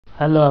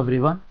Hello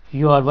everyone,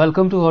 you are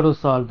welcome to how to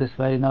solve this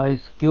very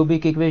nice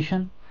cubic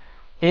equation.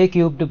 A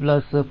cubed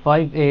plus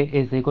 5a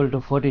is equal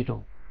to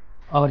 42.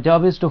 Our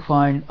job is to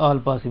find all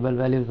possible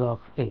values of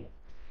a.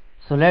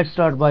 So let's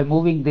start by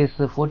moving this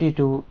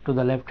 42 to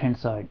the left hand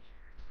side.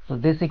 So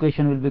this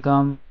equation will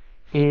become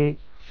a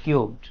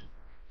cubed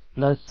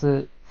plus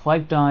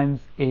 5 times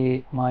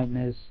a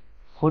minus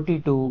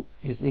 42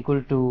 is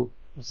equal to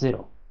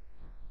 0.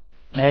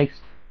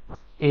 Next,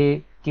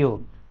 a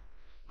cubed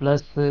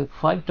plus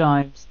 5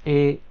 times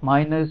a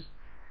minus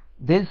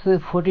this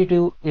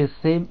 42 is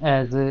same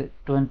as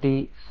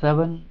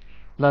 27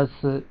 plus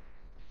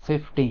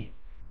 15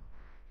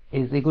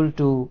 is equal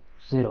to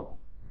 0.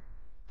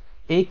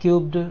 A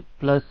cubed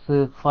plus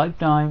 5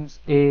 times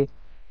a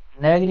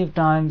negative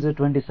times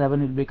 27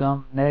 will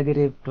become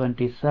negative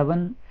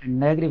 27 and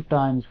negative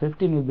times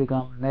 15 will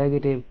become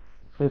negative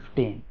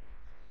 15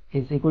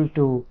 is equal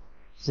to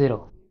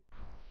 0.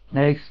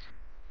 Next,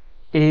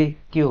 a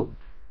cubed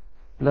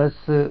plus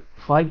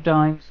 5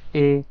 times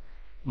a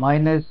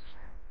minus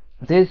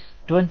this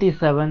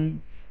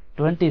 27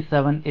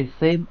 is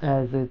same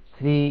as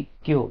 3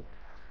 cubed.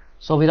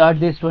 So we write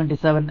this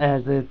 27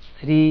 as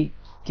 3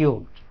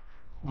 cubed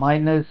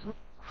minus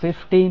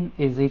 15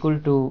 is equal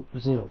to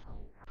 0.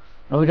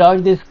 Now we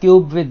write this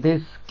cube with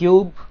this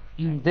cube.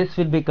 This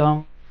will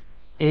become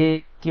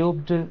a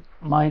cubed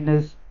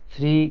minus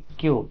 3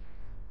 cubed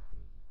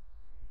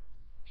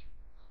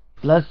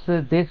plus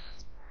this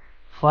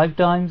 5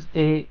 times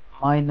a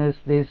minus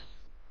this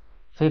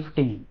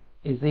 15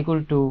 is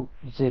equal to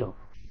 0.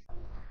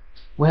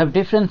 We have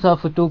difference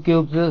of two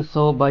cubes,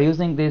 so by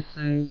using this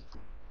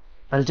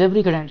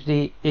algebraic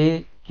identity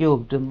a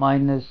cubed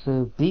minus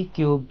b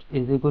cubed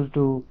is equal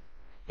to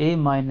a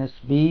minus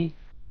b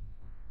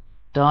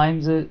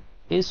times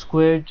a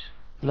squared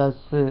plus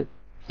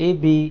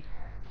ab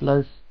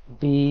plus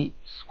b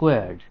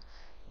squared.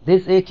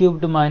 This a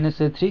cubed minus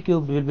 3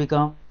 cubed will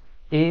become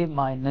a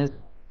minus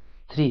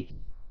 3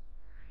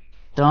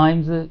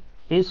 times a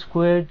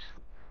squared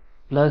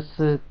plus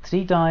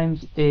 3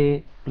 times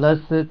a plus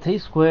 3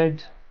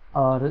 squared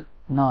or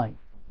 9.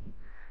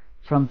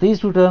 From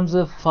these two terms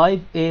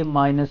 5a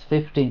minus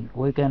 15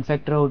 we can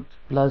factor out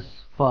plus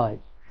 5.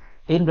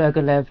 In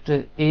bracket left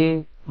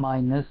a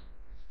minus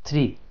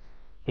 3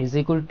 is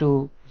equal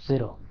to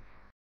 0.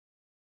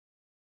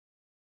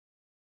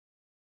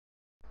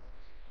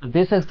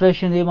 This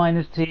expression a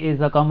minus 3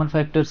 is a common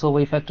factor, so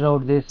we factor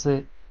out this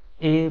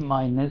a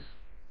minus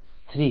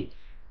 3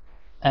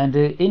 and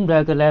in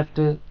bracket left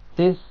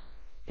this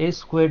a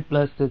squared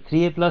plus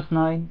 3a plus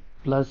 9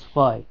 plus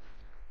 5.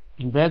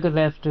 In bracket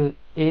left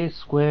a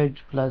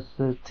squared plus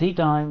 3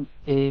 times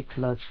a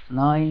plus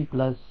 9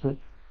 plus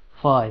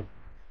 5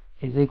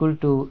 is equal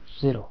to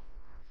 0.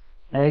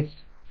 Next,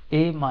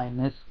 a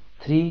minus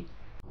 3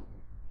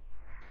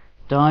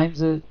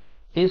 times a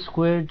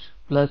squared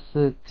plus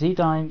 3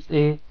 times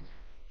a,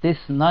 this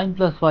 9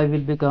 plus 5 will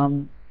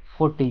become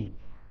 14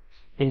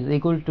 is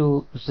equal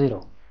to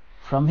 0.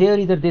 From here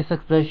either this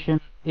expression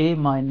a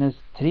minus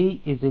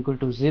 3 is equal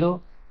to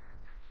 0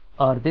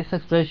 or this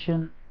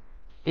expression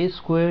a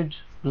squared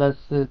plus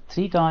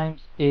 3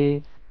 times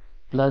a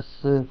plus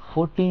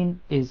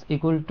 14 is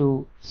equal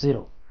to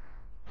 0.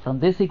 From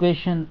this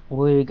equation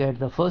we get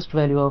the first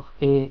value of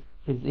a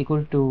is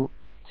equal to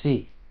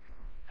 3,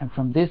 and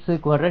from this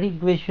quadratic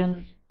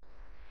equation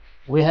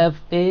we have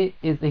a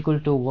is equal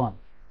to 1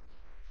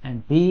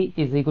 and b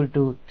is equal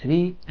to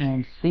 3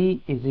 and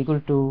c is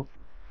equal to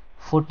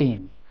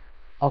 14.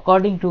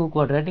 According to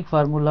quadratic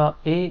formula,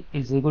 a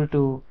is equal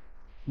to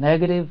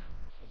negative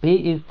b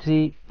is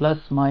 3 plus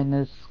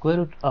minus square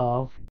root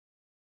of,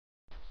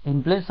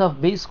 in place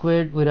of b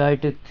squared we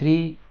write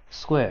 3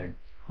 squared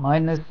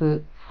minus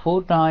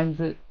 4 times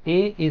a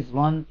is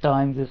 1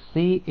 times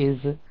c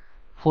is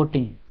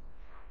 14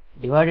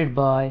 divided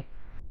by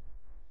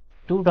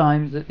 2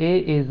 times a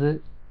is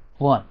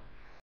 1.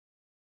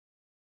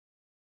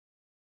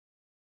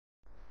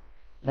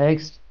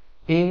 Next,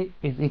 a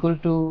is equal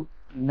to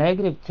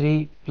negative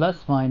 3 plus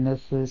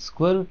minus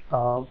square root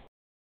of,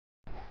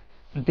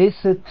 this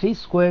 3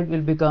 squared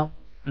will become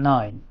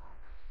 9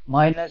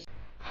 minus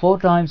 4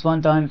 times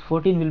 1 times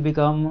 14 will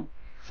become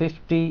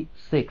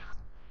 56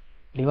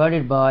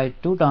 divided by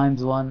 2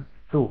 times 1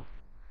 2.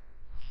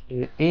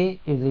 A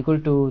is equal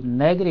to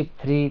negative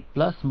 3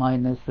 plus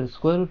minus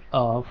square root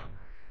of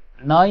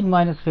 9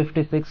 minus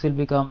 56 will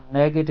become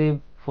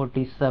negative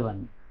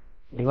 47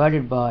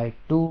 divided by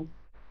 2,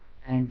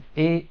 and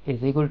a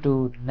is equal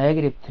to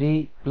negative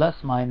 3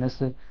 plus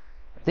minus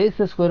this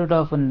square root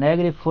of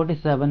negative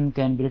 47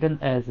 can be written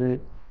as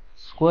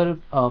square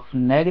root of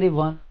negative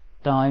 1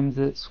 times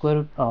square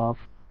root of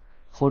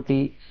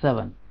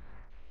 47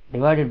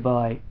 divided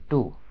by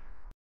 2.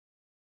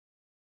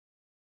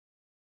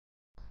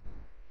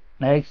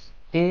 Next,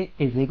 a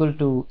is equal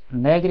to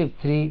negative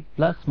 3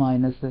 plus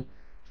minus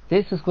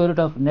this square root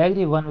of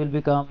negative 1 will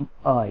become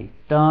I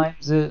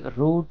times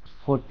root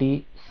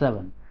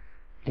 47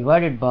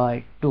 divided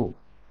by 2.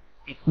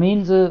 It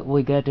means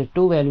we get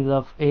two values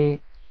of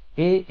a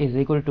is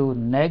equal to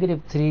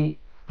negative 3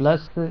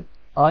 plus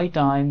I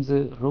times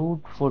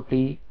root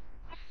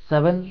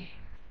 47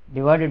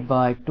 divided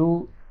by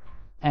 2,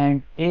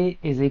 and a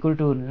is equal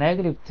to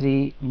negative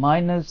 3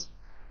 minus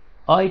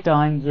I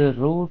times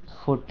root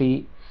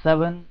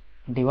 47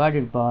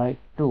 divided by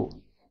 2.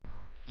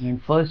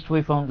 And first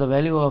we found the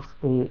value of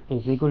a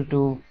is equal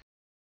to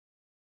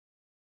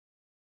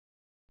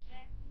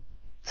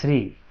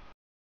 3.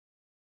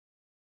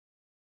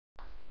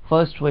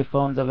 First we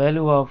found the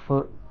value of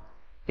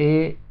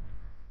a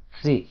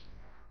 3.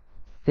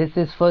 This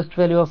is first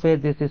value of a,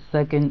 this is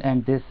second,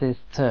 and this is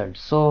third.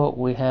 So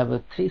we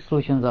have three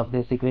solutions of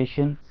this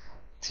equation.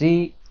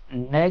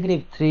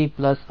 Negative 3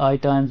 plus I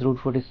times root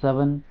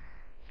 47,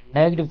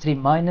 negative 3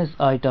 minus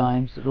I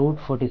times root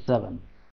 47.